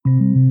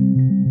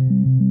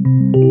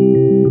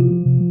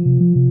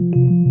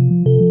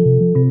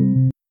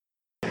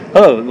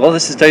Well,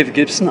 this is David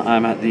Gibson.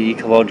 I'm at the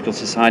Ecological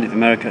Society of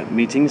America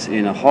meetings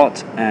in a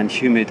hot and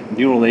humid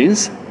New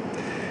Orleans.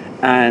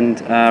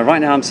 And right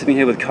now I'm sitting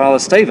here with Carla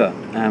Staver,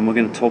 and we're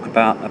going to talk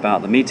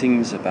about the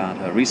meetings, about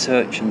her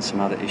research, and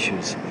some other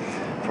issues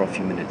for a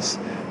few minutes.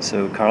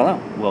 So,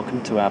 Carla,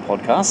 welcome to our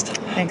podcast.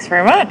 Thanks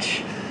very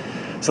much.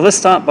 So let's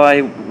start by,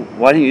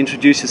 why don't you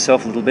introduce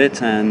yourself a little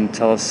bit and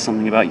tell us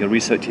something about your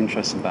research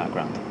interests and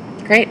background.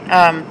 Great.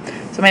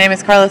 So my name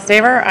is Carla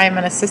Staver. I'm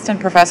an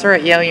assistant professor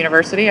at Yale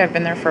University. I've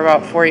been there for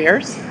about 4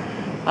 years.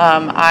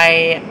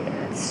 I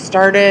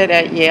started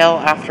at Yale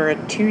after a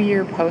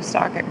 2-year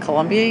postdoc at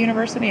Columbia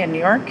University in New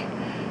York.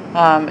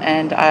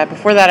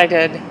 Before that I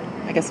did,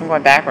 I guess I'm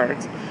going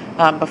backwards.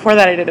 Before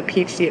that I did a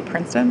PhD at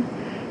Princeton,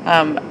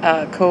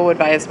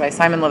 co-advised by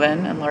Simon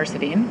Levin and Lars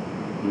Hedin.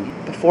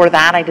 Before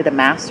that I did a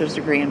master's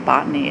degree in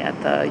botany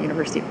at the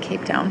University of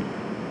Cape Town.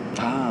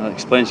 That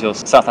explains your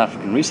South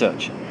African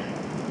research.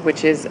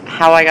 Which is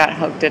how I got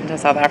hooked into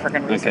South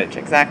African research, Okay.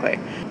 Exactly.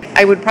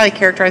 I would probably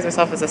characterize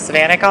myself as a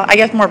savanna ecologist, I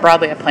guess more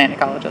broadly a plant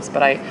ecologist,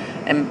 but I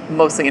am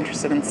mostly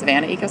interested in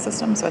savanna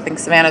ecosystems. So I think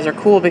savannas are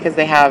cool because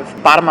they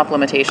have bottom-up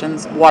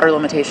limitations. Water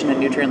limitation and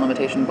nutrient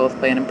limitation both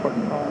play an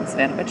important role in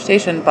savanna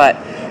vegetation, but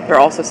there are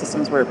also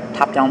systems where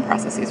top-down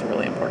processes are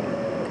really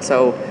important.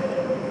 So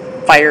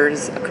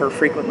fires occur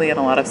frequently in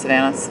a lot of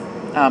savannas.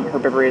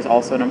 Herbivory is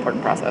also an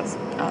important process.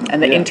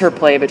 And the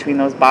interplay between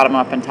those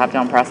bottom-up and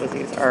top-down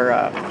processes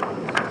are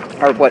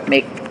what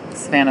make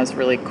savannas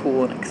really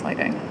cool and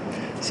exciting.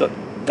 So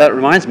that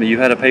reminds me, you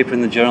had a paper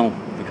in the Journal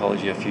of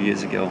Ecology a few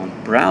years ago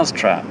on browse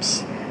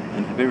traps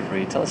and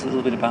herbivory. Tell us a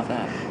little bit about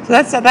that.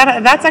 So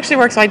that's actually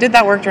work. So I did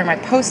that work during my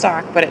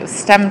postdoc, but it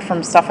stemmed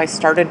from stuff I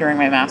started during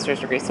my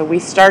master's degree. So we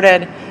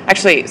started,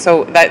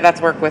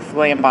 that's work with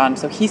William Bond.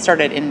 So he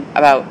started in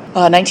about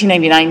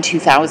 1999,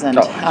 2000.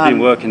 He's been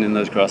working in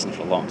those grasslands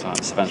for a long time,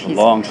 savannas for a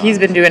long time. He's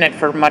been doing it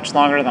for much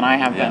longer than I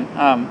have been.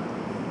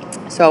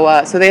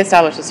 So they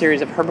established a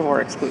series of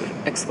herbivore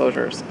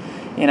exclosures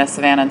in a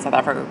savanna in South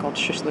Africa called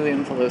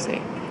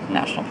Shihlwe-Mfolozi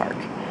National Park.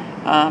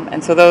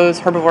 And so those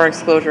herbivore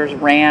exclosures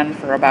ran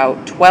for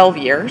about 12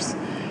 years.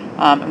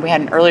 And we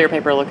had an earlier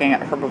paper looking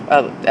at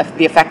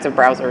the effects of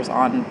browsers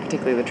on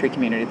particularly the tree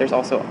community. There's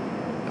also,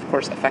 of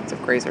course, effects of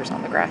grazers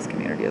on the grass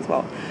community as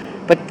well.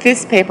 But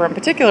this paper in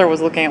particular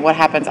was looking at what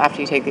happens after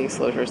you take the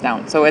exclosures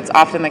down. So it's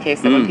often the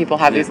case that when people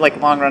have these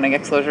long-running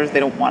exclosures, they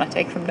don't want to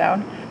take them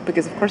down.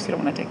 Because of course you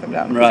don't want to take them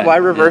down. Right. Why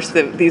reverse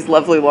these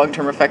lovely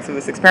long-term effects of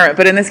this experiment?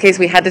 But in this case,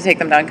 we had to take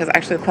them down because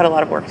actually quite a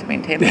lot of work to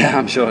maintain them. Yeah,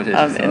 I'm sure it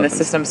is. In the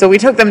system. So we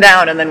took them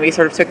down, and then we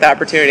sort of took the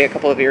opportunity a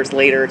couple of years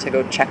later to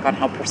go check on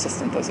how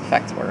persistent those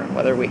effects were and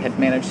whether we had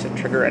managed to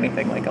trigger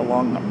anything like a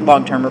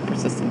long-term or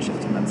persistent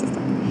shift in that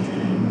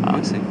system.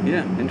 I see.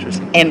 Yeah,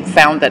 interesting. And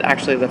found that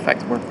actually the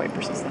effects were quite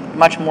persistent,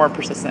 much more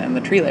persistent in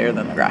the tree layer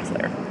than the grass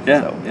layer.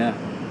 Yeah.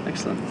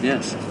 Excellent.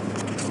 Yes.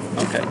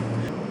 Okay.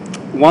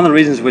 One of the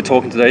reasons we're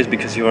talking today is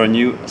because you're a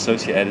new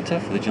associate editor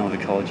for the Journal of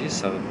Ecology,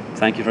 so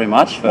thank you very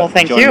much for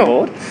joining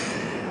board.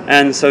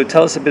 And so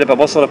tell us a bit about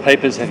what sort of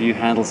papers have you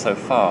handled so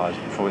far?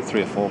 Probably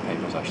 3 or 4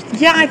 papers, I should think.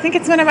 Yeah, I think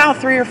it's been about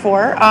 3 or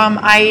 4.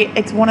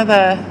 It's one of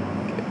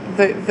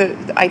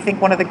I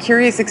think one of the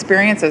curious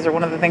experiences, or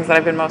one of the things that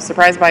I've been most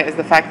surprised by, is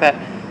the fact that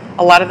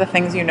a lot of the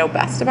things you know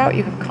best about,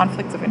 you have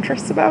conflicts of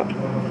interest about.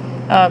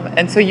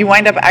 And so you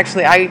wind up I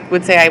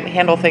would say I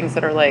handle things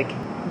that are like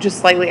just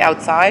slightly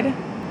outside.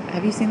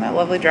 Have you seen that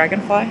lovely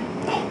dragonfly?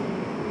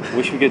 I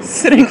wish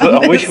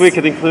we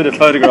could include a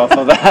photograph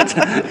of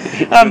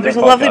that. There's a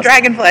lovely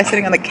dragonfly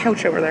sitting on the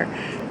couch over there.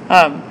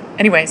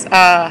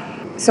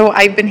 So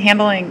I've been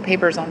handling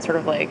papers on sort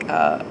of like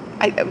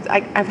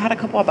I've had a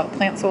couple about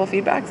plant soil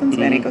feedbacks in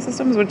savanna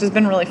ecosystems, which has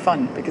been really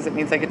fun because it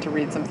means I get to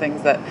read some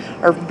things that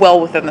are well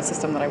within the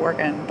system that I work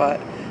in,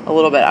 but a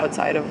little bit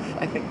outside of,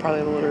 I think,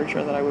 probably the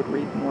literature that I would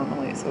read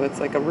normally. So it's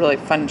like a really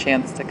fun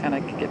chance to kind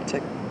of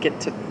get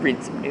to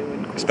read some new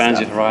and cool Expands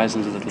stuff. your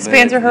horizons a little bit.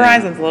 Expands your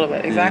horizons a little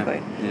bit, exactly.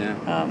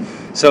 Yeah.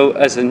 So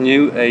as a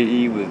new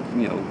AE with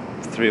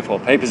 3 or 4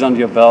 papers under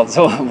your belt,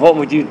 so what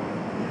would you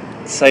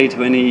say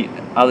to any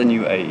other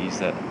new AEs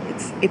that?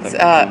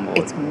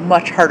 It's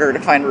much harder to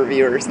find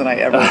reviewers than I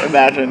ever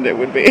imagined it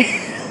would be.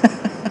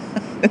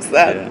 It's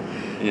that.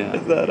 Yeah.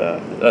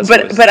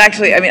 But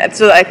actually,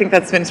 so I think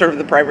that's been sort of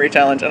the primary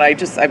challenge, and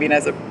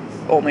as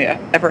only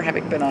ever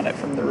having been on it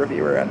from the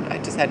reviewer, and I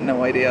just had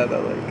no idea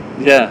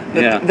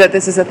that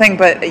this is a thing.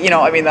 But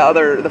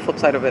the flip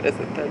side of it is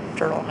that the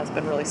journal has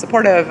been really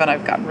supportive, and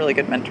I've gotten really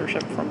good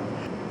mentorship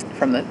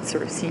from the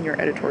sort of senior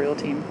editorial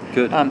team.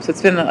 Good. So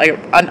it's been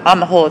on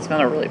the whole, it's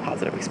been a really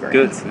positive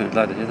experience. Good. I'm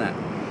glad to hear that.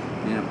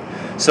 Yeah.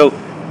 So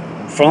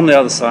from the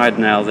other side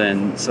now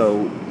then,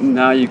 so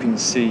now you can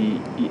see,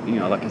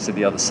 like I said,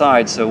 the other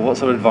side. So what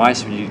sort of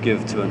advice would you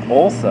give to an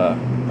author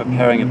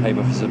preparing a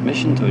paper for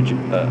submission to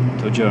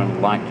a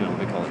journal like Journal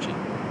of Ecology?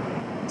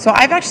 So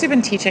I've actually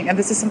been teaching, and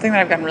this is something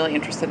that I've gotten really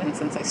interested in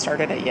since I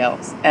started at Yale,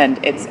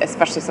 and it's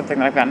especially something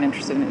that I've gotten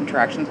interested in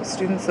interactions with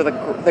students. So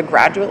the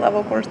graduate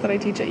level course that I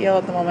teach at Yale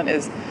at the moment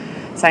is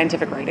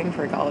scientific writing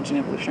for ecology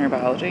and evolutionary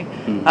biology,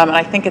 and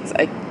I think it's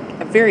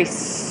a very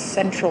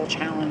central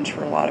challenge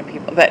for a lot of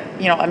people. That,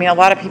 a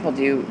lot of people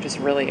do just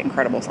really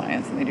incredible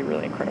science and they do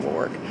really incredible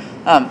work.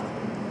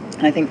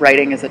 And I think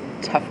writing is a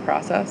tough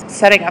process.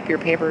 Setting up your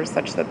papers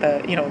such that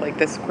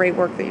this great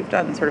work that you've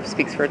done sort of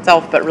speaks for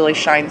itself, but really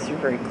shines through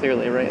very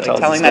clearly, right? Like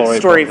telling that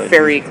story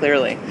very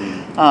clearly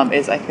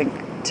is, I think,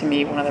 to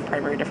me, one of the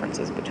primary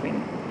differences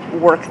between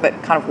work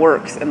that kind of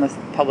works in the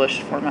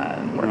published format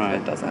and work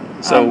that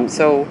doesn't.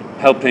 So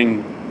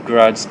helping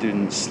grad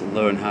students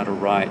learn how to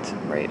write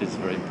is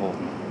very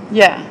important.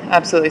 Yeah,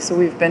 absolutely. So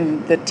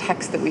the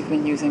text that we've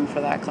been using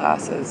for that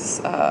class is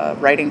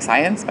Writing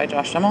Science by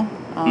Josh Schimmel.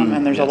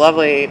 And there's a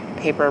lovely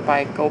paper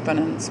by Gopin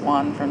and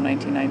Swan from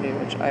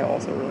 1990, which I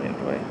also really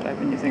enjoy. I've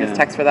been using as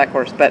text for that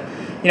course. But,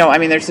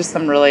 there's just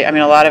some really, a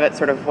lot of it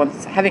sort of,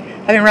 once having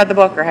read the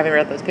book or having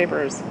read those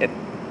papers,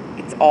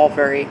 it's all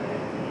it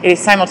is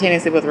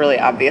simultaneously with really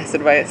obvious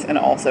advice and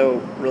also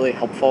really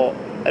helpful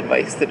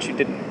advice that you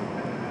didn't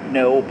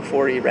know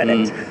before you read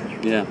it.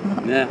 Yeah,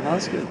 well,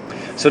 that's good.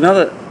 So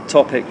another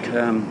topic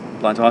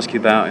I'd like to ask you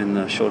about in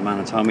the short amount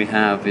of time we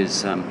have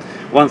is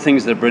one of the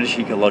things that the British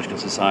Ecological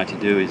Society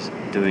is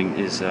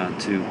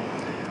to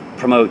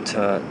promote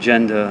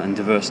gender and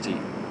diversity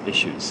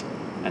issues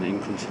and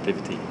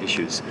inclusivity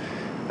issues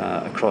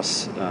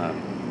across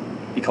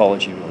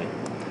ecology, really.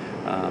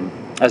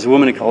 As a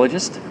woman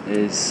ecologist,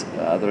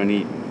 are there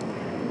any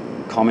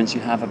comments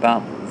you have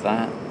about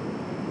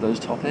those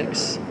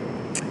topics?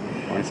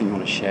 Or anything you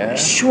want to share?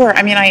 Sure.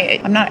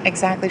 I'm not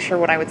exactly sure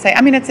what I would say.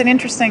 It's an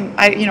interesting,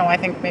 I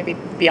think maybe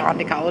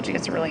beyond ecology,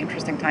 it's a really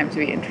interesting time to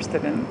be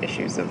interested in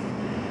issues of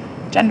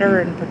gender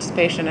and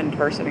participation and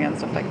diversity and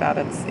stuff like that.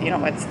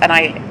 And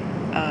I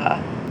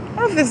don't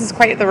know if this is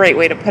quite the right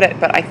way to put it,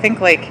 but I think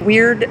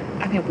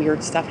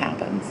weird stuff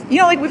happens.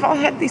 We've all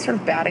had these sort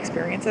of bad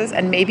experiences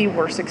and maybe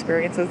worse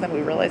experiences than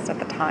we realized at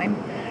the time.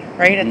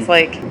 Right? It's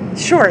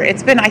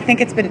I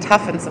think it's been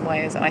tough in some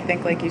ways. And I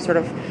think you sort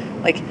of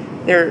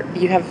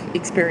you have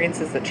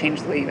experiences that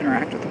change the way you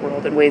interact with the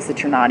world in ways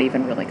that you're not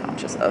even really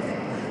conscious of.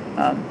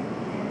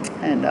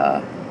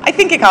 I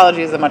think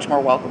ecology is a much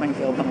more welcoming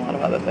field than a lot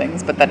of other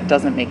things, but that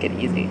doesn't make it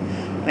easy.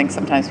 I think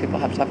sometimes people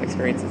have tough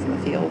experiences in the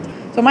field.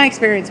 So my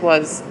experience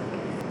was,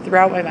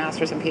 throughout my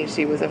master's and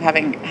PhD, was of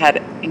having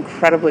had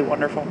incredibly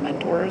wonderful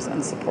mentors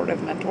and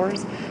supportive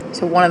mentors.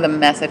 So one of the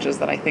messages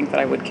that I think that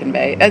I would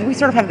convey, we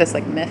sort of have this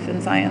myth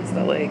in science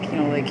that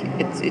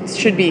it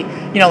should be,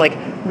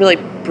 really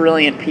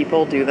brilliant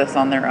people do this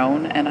on their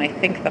own. And I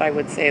think that I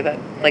would say that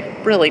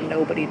really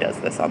nobody does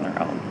this on their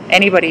own.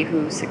 Anybody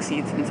who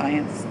succeeds in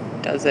science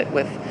does it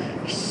with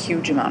a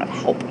huge amount of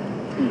help,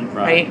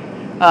 right?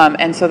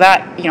 And so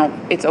that,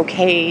 it's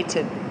okay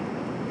to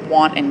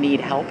want and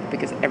need help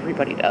because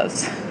everybody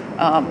does.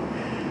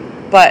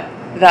 But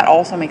that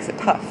also makes it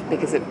tough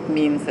because it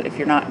means that if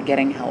you're not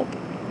getting help,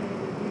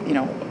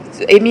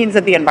 it means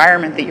that the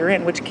environment that you're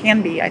in, which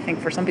can be, I think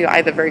for some people, I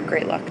have the very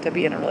great luck to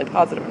be in a really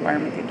positive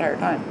environment the entire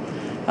time.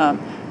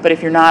 But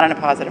if you're not in a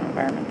positive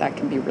environment, that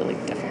can be really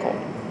difficult.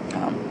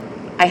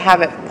 I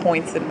have at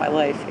points in my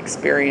life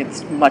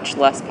experienced much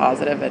less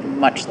positive and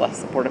much less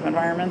supportive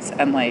environments.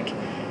 And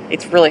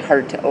it's really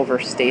hard to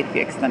overstate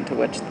the extent to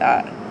which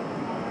that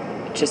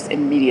just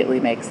immediately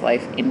makes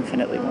life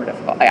infinitely more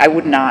difficult. I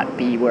would not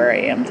be where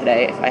I am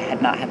today if I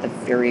had not had the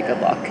very good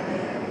luck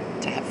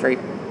to have very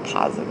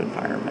positive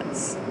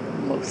environments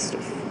most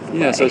of the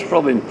way. So it's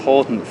probably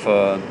important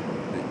for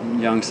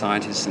young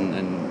scientists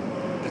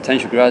and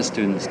potential grad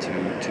students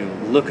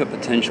to look at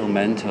potential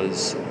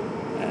mentors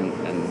and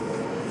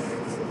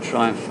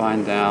try and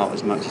find out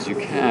as much as you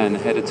can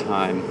ahead of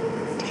time.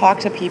 Talk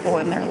to people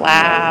in their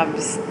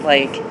labs,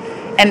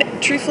 and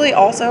truthfully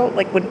also,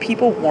 when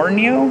people warn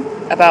you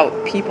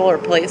about people or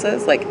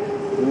places,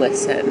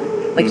 listen.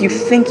 You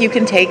think you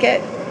can take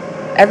it.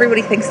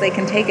 Everybody thinks they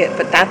can take it,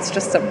 but that's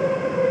just a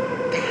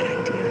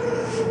bad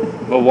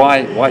idea. Well,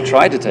 why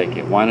try to take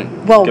it? Why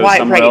not go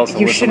somewhere else?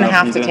 You shouldn't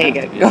have to take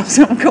it.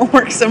 Go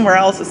work somewhere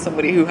else as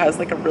somebody who has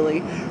a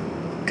really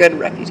good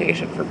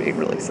reputation for being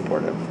really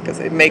supportive, because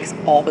it makes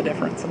all the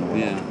difference in the world.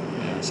 Yeah.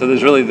 So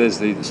there's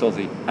the sort of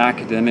the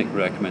academic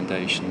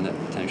recommendation that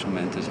potential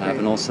mentors have,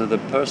 and also the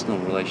personal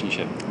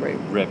relationship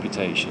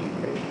reputation.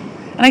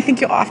 And I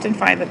think you'll often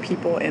find that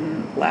people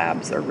in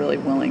labs are really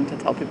willing to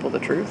tell people the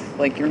truth.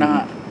 You're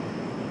not,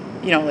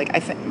 I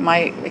think my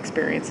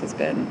experience has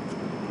been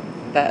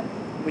that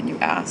when you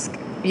ask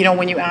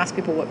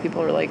people what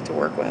people are like to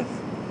work with,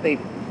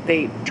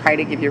 they try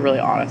to give you a really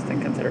honest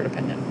and considered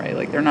opinion, right?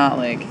 They're not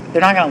going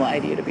to lie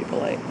to you to be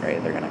polite,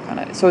 right? They're going to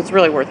so it's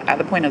really worth,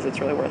 the point is it's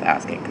really worth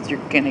asking, because you're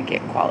going to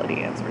get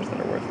quality answers that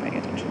are worth paying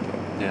attention to.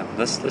 Yeah,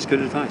 that's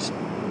good advice.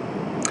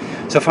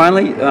 So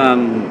finally,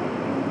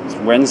 it's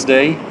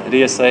Wednesday at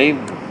ESA.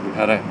 We've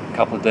had a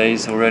couple of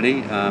days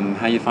already. How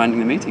are you finding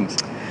the meetings?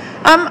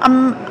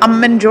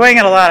 I'm enjoying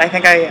it a lot. I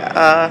think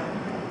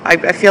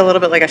I feel a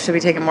little bit like I should be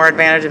taking more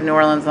advantage of New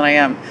Orleans than I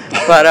am,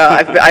 but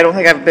I don't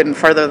think I've been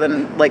further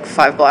than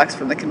 5 blocks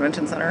from the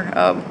convention center.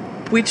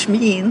 which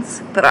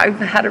means that I've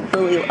had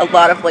a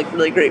lot of like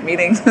really great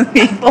meetings with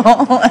people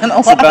and a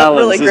lot balance, of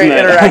really great isn't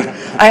it?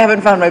 interactions. I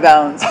haven't found my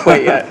balance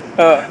quite yet,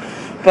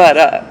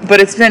 but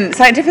it's been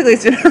scientifically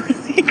it's been a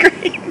really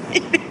great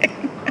meeting.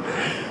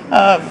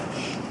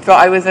 So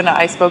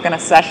I spoke in a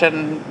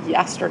session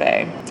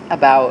yesterday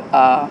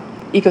about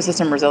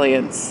ecosystem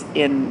resilience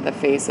in the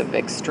face of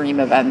extreme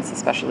events,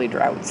 especially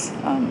droughts.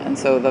 And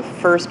so the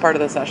first part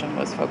of the session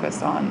was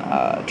focused on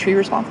tree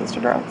responses to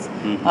droughts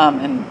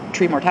and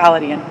tree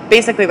mortality, and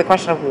basically the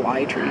question of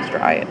why trees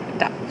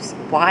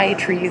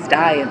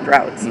die in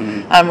droughts,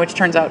 which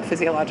turns out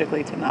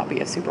physiologically to not be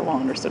a super well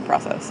understood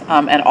process.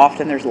 And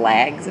often there's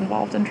lags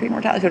involved in tree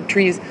mortality. So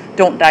trees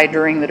don't die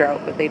during the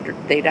drought, but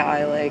they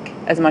die like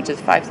as much as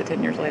 5 to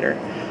 10 years later.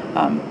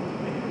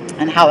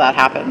 And how that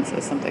happens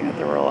is something that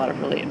there were a lot of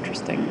really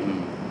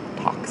interesting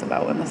talks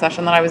about in the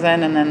session that I was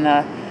in.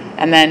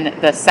 And then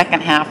the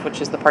second half,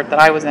 which is the part that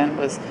I was in,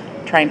 was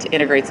trying to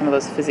integrate some of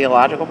those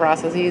physiological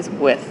processes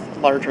with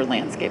larger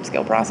landscape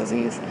scale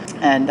processes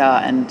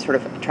and sort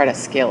of try to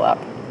scale up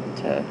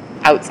to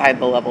outside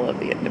the level of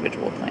the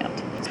individual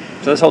plant.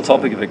 So this whole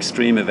topic of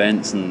extreme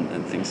events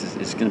and things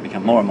is going to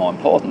become more and more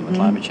important with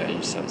climate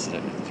change. So it's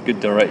a good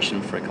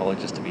direction for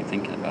ecologists to be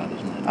thinking about,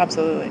 isn't it?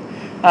 Absolutely.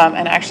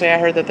 And actually, I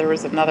heard that there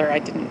was another. I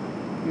didn't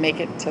make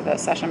it to the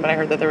session, but I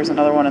heard that there was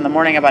another one in the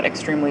morning about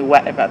extremely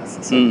wet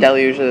events, so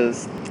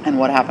deluges, and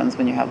what happens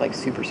when you have like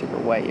super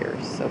wet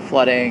years. So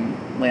flooding,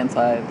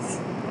 landslides,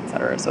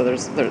 etc. So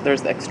there's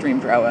the extreme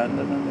drought end,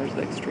 and then there's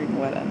the extreme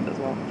wet end as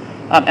well.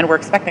 And we're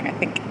expecting, I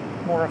think,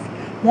 more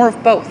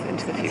of both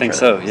into the future. I think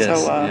so.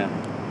 Yes.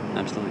 Yeah.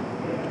 Absolutely.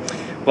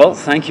 Well,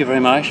 thank you very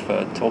much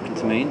for talking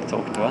to me,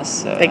 talking to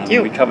us. Thank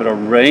you. We covered a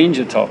range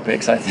of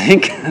topics, I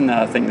think, and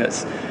I think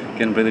that's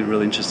again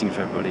really interesting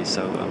for everybody.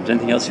 So, is there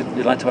anything else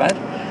you'd like to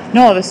add?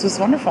 No, this was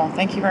wonderful.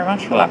 Thank you very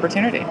much for the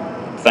opportunity.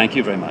 Thank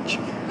you very much.